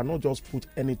 you cannot just put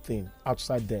anything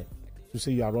outside there to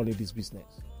say you are running this business.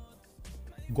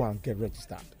 Go and get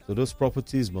registered. So those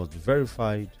properties must be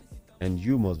verified and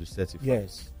you must be certified.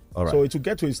 Yes. All right. So it will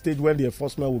get to a stage when the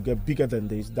enforcement will get bigger than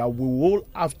this, that we will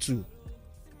have to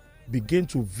begin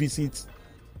to visit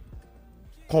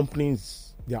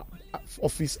companies, their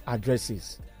office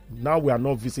addresses. Now we are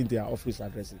not visiting their office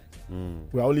addresses.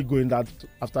 We are only going that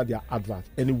after their advert.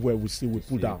 Anywhere we see, we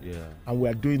put down. Yeah. And we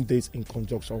are doing this in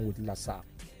conjunction with LASA.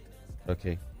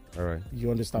 Okay. All right.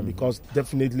 You understand? Because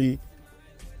definitely,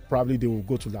 probably they will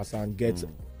go to LASA and get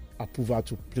approval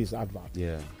to place advert.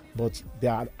 Yeah. But they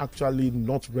are actually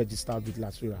not registered with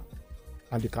LASFERA.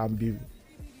 And they can be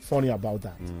funny about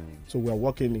that. So we are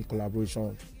working in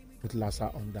collaboration with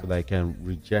LASA on that. So they can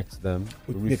reject them,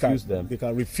 refuse them. They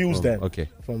can refuse them. Okay.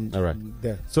 From all right.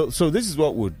 There. So this is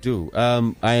what we'll do.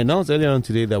 I announced earlier on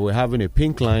today that we're having a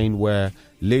pink line where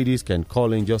ladies can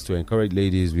call in just to encourage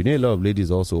ladies. We know a lot of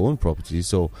ladies also own properties.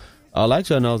 So I'd like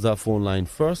to announce that phone line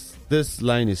first. This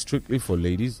line is strictly for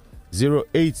ladies.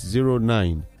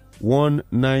 0809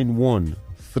 191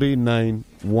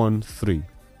 3913.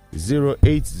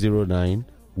 0809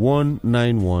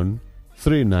 191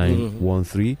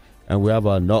 3913. And we have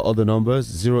our other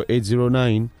numbers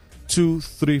 0809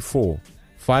 234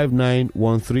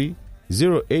 5913,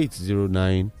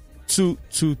 0809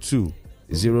 222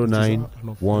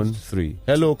 0913.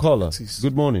 Hello, caller.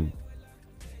 Good morning.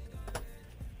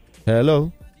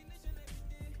 Hello.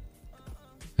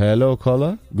 Hello,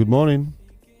 caller. Good morning.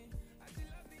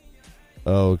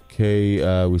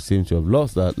 Okay, we seem to have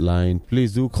lost that line.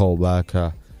 Please do call back.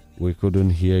 We couldn't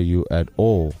hear you at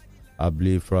all. I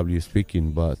believe probably you're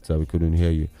speaking, but we couldn't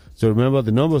hear you. So remember,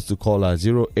 the numbers to call are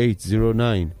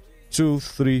 0809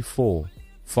 234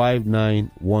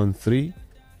 5913,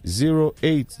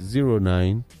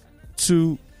 0809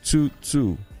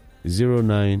 222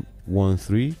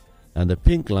 0913, and the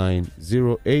pink line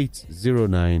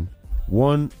 0809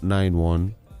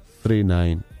 191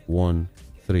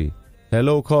 3913.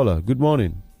 Hello, caller. Good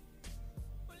morning.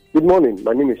 Good morning.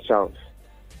 My name is Charles.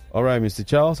 All right, Mr.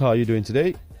 Charles, how are you doing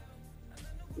today?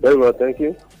 Very well, thank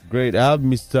you. Great. I have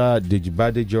Mr.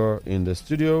 Dejibadejor in the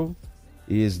studio.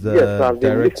 He is the yes, I've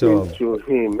been director listening to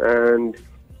him, and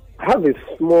I have a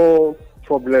small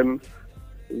problem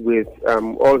with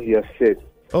all he has said.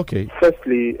 Okay.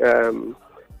 Firstly,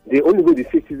 the only way the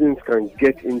citizens can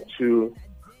get into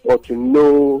or to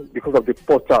know because of the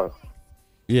portal.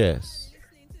 Yes.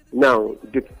 Now,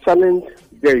 the challenge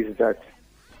there is that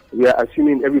we are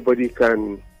assuming everybody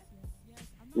can,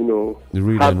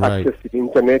 have access to the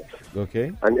internet.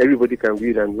 Okay. And everybody can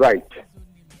read and write.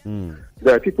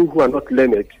 There are people who are not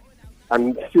learned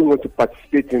and still want to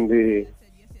participate in the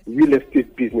real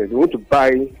estate business. They want to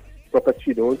buy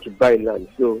property, they want to buy land.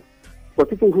 So, for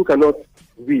people who cannot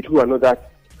read, who are not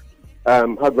that,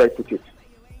 how do I put it?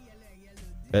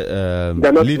 They're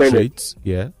not literate,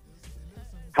 yeah.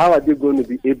 How are they going to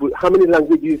be able? How many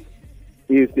languages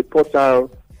is the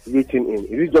portal written in?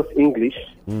 Is it just English?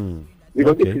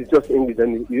 Because if it's just English,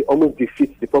 then it almost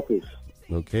defeats the purpose.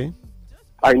 Okay.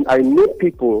 I know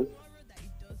people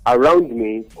around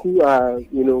me who are,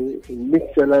 meat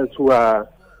sellers, who are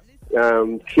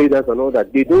traders and all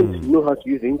that. They don't know how to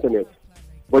use the internet.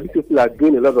 But these people are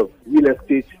doing a lot of real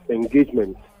estate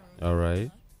engagement. All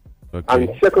right. Okay. And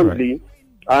secondly,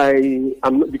 I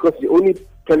am not, because the only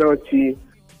penalty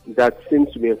that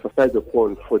seems to be emphasized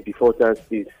upon for defaulters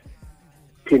is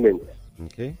payment.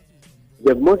 Okay.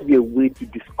 There must be a way to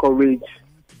discourage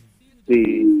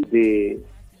the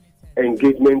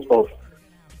engagement of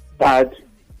bad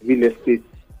real estate,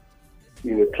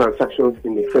 transactions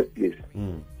in the first place.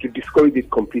 To discourage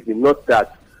it completely. Not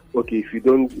that, okay, if you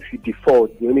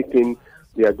default, the only thing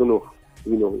they are going to,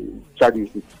 charge you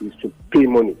is to pay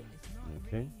money.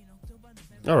 Okay.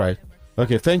 All right.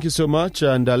 Okay, thank you so much.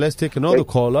 And let's take another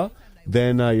caller.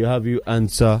 Then you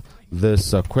answer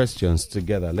these questions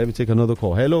together. Let me take another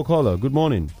call. Hello, caller. Good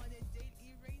morning.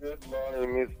 Good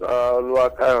morning, Mr.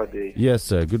 Oluwakayode. Yes,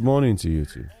 sir. Good morning to you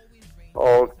too.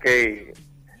 Okay.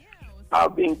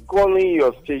 I've been calling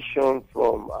your station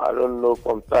from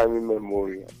time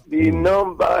immemorial. The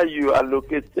number you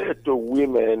allocated to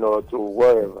women or to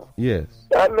whatever. Yes.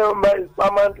 That number is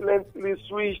permanently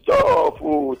switched off.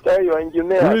 Oh, tell your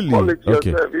engineer. Really? Call it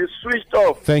Okay. yourself. It's switched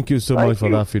off. Thank you so much for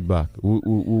that feedback. We'll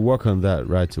work on that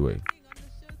right away.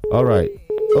 All right.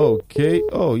 Okay.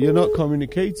 Oh, you're not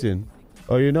communicating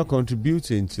or you're not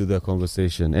contributing to the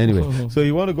conversation. Anyway, so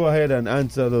you want to go ahead and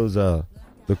answer those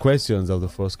the questions of the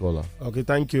first caller. Okay,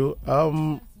 thank you. Let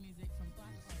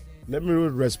me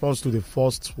respond to the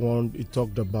first one. It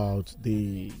talked about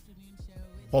the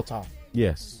portal.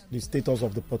 Yes. The status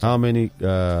of the portal. How many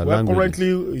languages? Currently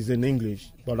is in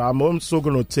English, but I'm also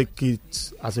going to take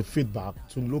it as a feedback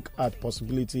to look at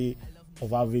possibility of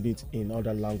having it in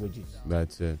other languages.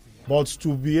 That's it. But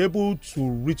to be able to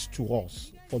reach to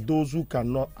us, for those who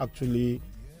cannot actually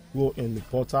go in the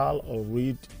portal or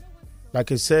read, like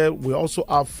I said, we also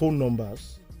have phone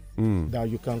numbers that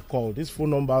you can call. These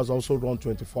phone numbers also run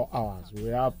 24 hours. We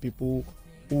have people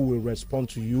who will respond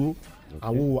to you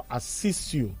and who will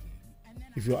assist you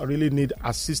if you really need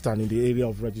assistance in the area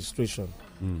of registration.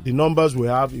 The numbers we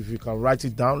have, if you can write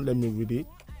it down, let me read it.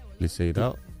 Please say it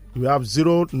out. We have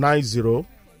 090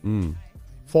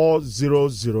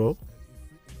 400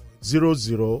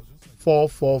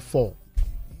 00444.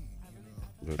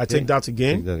 Okay. I take that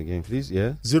again. Take that again, please.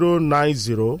 Yeah.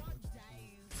 090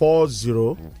 40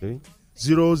 Okay.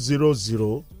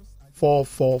 000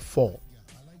 444.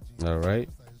 All right.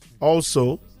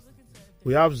 Also,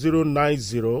 we have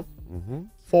 090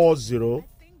 40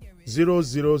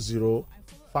 000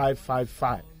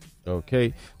 555.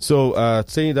 Okay. So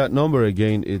saying that number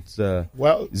again, it's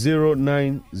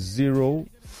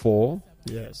 0904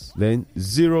 Yes. then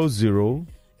 00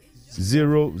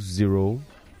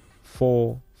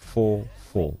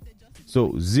 444.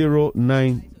 So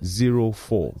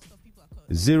 0904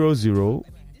 00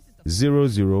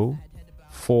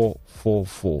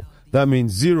 444. That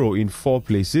means 0 in 4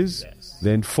 places,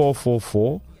 then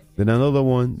 444, then another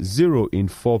one 0 in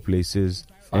 4 places,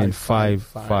 and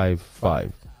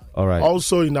 555. All right.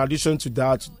 Also, in addition to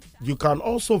that, you can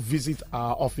also visit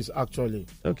our office actually.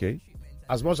 Okay.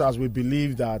 As much as we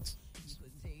believe that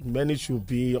many should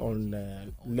be on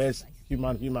less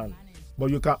human, but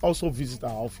you can also visit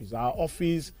our office. Our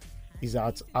office is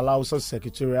at Alausa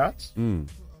Secretariat,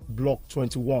 Block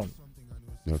 21,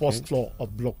 first floor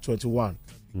of Block 21.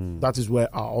 That is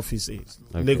where our office is.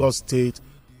 Okay. Lagos State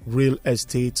Real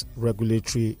Estate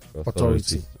Regulatory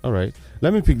Authority. All right.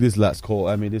 Let me pick this last call.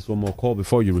 This one more call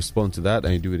before you respond to that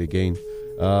and you do it again.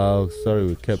 Sorry,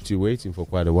 we kept you waiting for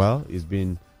quite a while.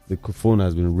 The phone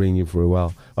has been ringing for a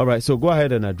while. All right, so go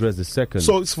ahead and address the second.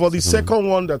 So for the second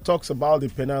one that talks about the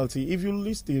penalty, if you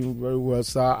listen very well,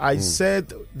 sir, I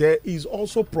said there is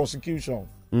also prosecution.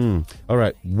 All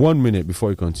right, 1 minute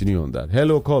before you continue on that.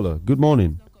 Hello, caller. Good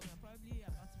morning.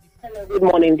 Hello, good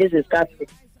morning. This is Kathy.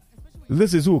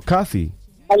 This is who? Kathy?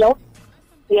 Hello?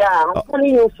 Yeah, I'm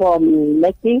calling you from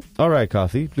Lekki. All right,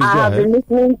 Kathy, please I go have ahead. been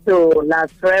listening to La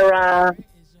Frera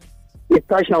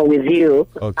discussion with you.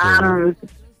 Okay.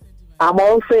 I'm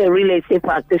also a real estate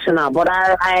practitioner, but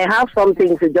I have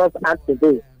something to just ask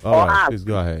today. All right, please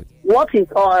go ahead. What is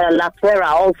La Frera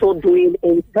also doing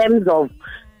in terms of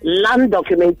land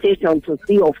documentation to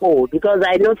CFO? Because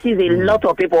I notice a lot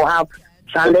of people have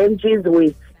challenges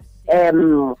with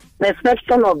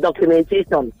perfection of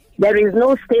documentation. There is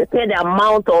no stated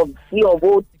amount of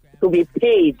CFO to be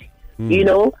paid.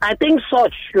 I think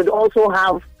such should also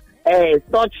have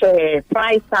such a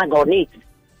price tag on it,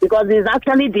 because it's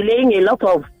actually delaying a lot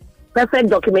of perfect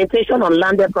documentation on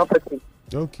landed property.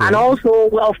 Okay. And also,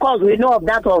 of course, we know of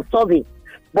that of survey,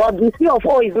 but the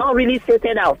CFO is not really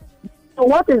stated out. So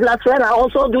what is La Frera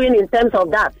also doing in terms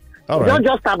of that? All It's right. not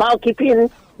just about keeping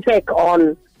check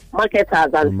on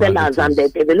marketers and sellers and the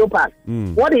developers.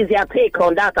 What is their take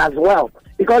on that as well?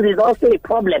 Because it's also a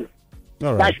problem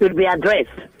All that right. should be addressed.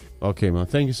 Okay, man.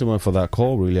 Thank you so much for that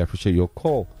call. Really appreciate your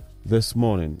call this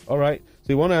morning. All right.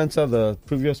 So you want to answer the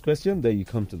previous question? Then you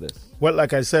come to this. Well,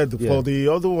 like I said, Yeah. for the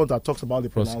other one that talks about the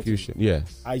penalty, Prosecution.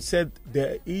 Yes. I said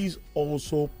there is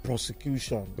also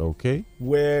prosecution Okay.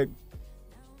 where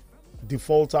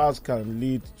defaulters can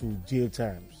lead to jail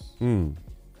terms.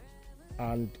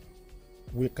 And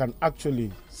we can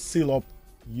actually seal up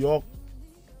your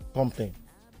company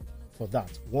for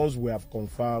that. Once we have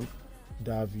confirmed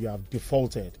that you have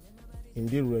defaulted in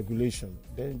the regulation,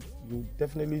 then you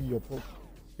definitely your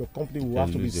company will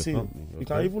have to be sealed. Okay. You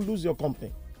can even lose your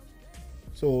company.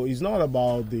 So it's not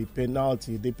about the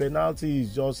penalty. The penalty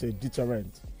is just a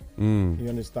deterrent. You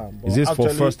understand? But is this for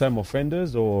first-time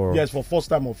offenders or? Yes, for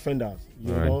first-time offenders.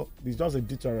 You know, it's just a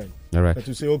deterrent. All right. That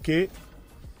you say, okay,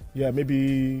 yeah,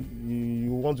 maybe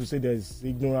you want to say there's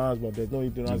ignorance, but there's no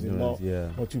ignorance in law. Yeah.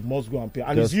 But you must go and pay,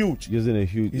 and just it's huge. Using a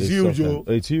huge. It's huge.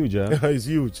 It's huge. Yeah. It's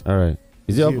huge. All right.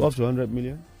 Is it up to 100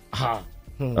 million? All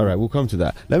right, we'll come to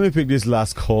that. Let me pick this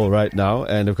last call right now,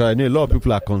 and because I know a lot of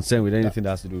people are concerned with anything that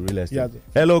has to do with real estate. Yeah.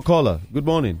 Hello, caller. Good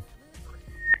morning.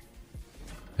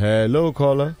 Hello,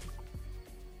 caller.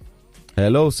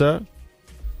 Hello, sir.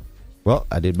 Well,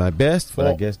 I did my best, but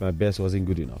I guess my best wasn't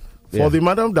good enough. For the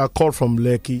madam that called from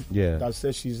Lekki, yeah, that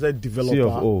says she's a developer.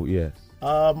 CFO, yes.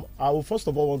 I will first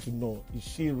of all want to know, is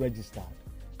she registered?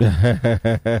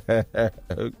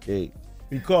 Okay.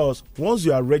 Because once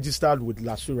you are registered with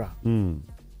Lasura,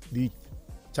 the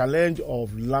challenge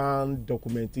of land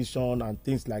documentation and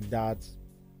things like that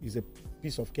is a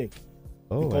piece of cake.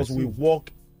 Because we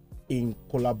work in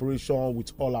collaboration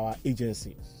with all our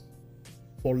agencies.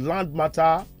 For land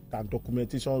matter and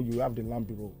documentation, you have the Land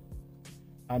Bureau.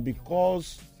 And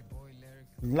because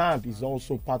land is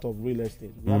also part of real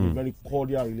estate, we have a very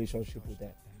cordial relationship with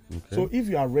them. Okay. So if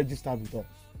you are registered with us,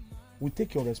 we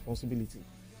take your responsibility.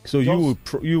 So you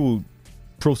will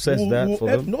process that for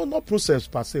them? No, not process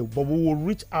per se, but we will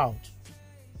reach out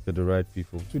to the right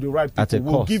people. At a cost.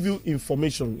 We'll give you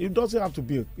information. It doesn't have to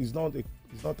be. It's not a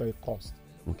cost.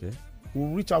 Okay. We'll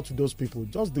reach out to those people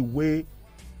just the way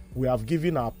we have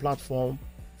given our platform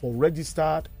for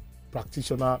registered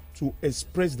practitioner to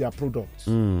express their products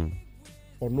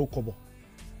for no cover.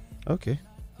 Okay.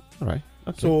 All right.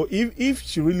 Okay. So if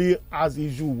she really has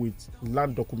issue with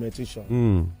land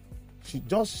documentation, she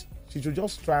should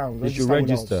just try and register. She should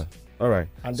register. All right.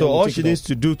 And so all she needs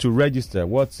to do to register,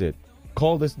 what's it?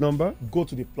 Call this number. Go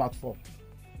to the platform.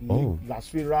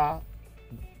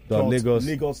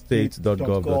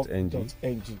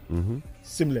 LasVira.LagosState.gov.ng.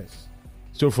 Seamless.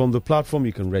 So from the platform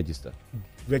you can register.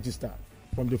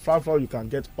 From the platform you can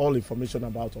get all information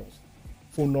about us,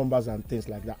 phone numbers and things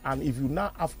like that. And if you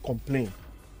now have complaint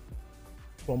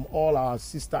from all our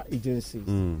sister agencies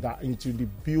that into the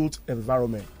built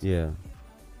environment,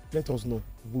 let us know.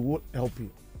 We will help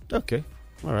you. Okay.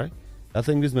 All right. I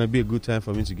think this might be a good time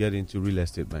for me to get into real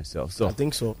estate myself. So I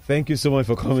think so. Thank you so much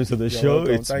for coming to the show.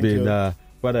 Welcome. It's been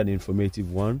quite an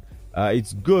informative one.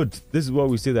 It's good. This is what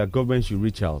we say, that government should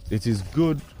reach out. It is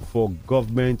good for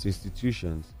government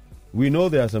institutions. We know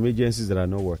there are some agencies that are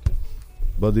not working,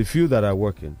 but the few that are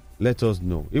working, let us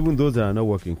know. Even those that are not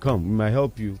working, come. We might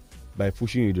help you by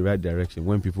pushing you in the right direction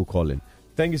when people call in.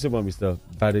 Thank you so much, Mr.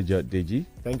 Badeja Deji.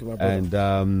 Thank you, my brother. And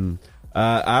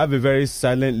I have a very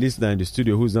silent listener in the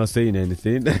studio who's not saying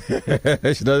anything.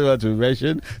 She doesn't want to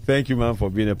mention. Thank you, man, for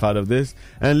being a part of this.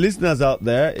 And listeners out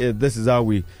there, this is how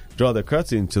we draw the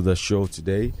curtain to the show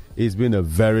today. It's been a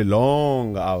very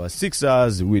long hour, 6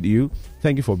 hours with you.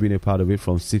 Thank you for being a part of it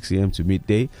from 6 a.m. to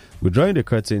midday. We're drawing the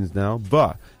curtains now,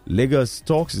 but Lagos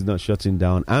Talks is not shutting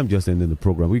down. I'm just ending the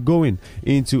program. We're going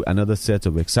into another set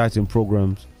of exciting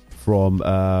programs from,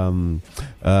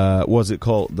 what's it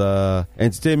called? The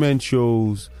entertainment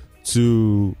shows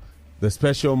to the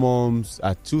special moms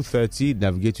at 2:30,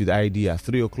 Navigate with ID at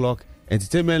 3 o'clock,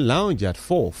 Entertainment Lounge at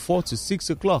 4 to 6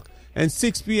 o'clock. And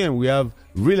 6 p.m. we have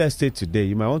Real Estate Today.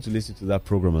 You might want to listen to that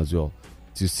program as well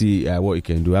to see what you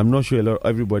can do. I'm not sure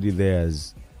everybody there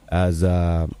is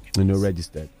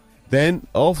registered. Then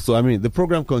also, the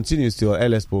program continues till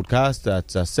LS Podcast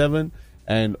at 7,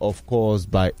 and of course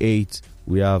by 8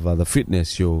 we have the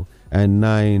fitness show, and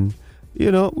 9, we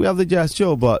have the jazz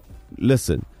show. But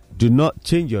listen, do not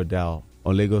change your dial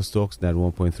on Lagos Talks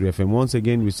 91.3 FM. Once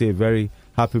again, we say a very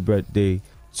happy birthday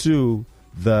to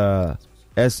the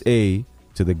SA,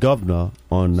 to the governor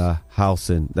on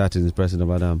housing. That is President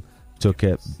Madam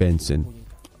Toke Benson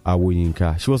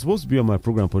Awoyinka. She was supposed to be on my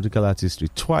program, Political Art History,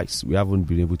 twice. We haven't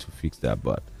been able to fix that,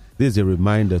 but this is a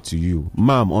reminder to you.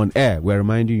 Ma'am, on air. We're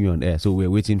reminding you on air, so we're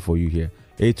waiting for you here.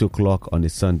 8 o'clock on a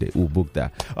Sunday. We'll book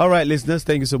that. All right, listeners,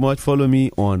 thank you so much. Follow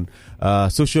me on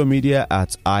social media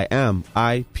at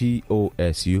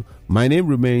IAMIPOSU. My name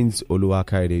remains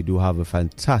Oluwakaide. Do have a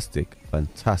fantastic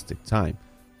time.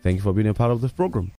 Thank you for being a part of this program.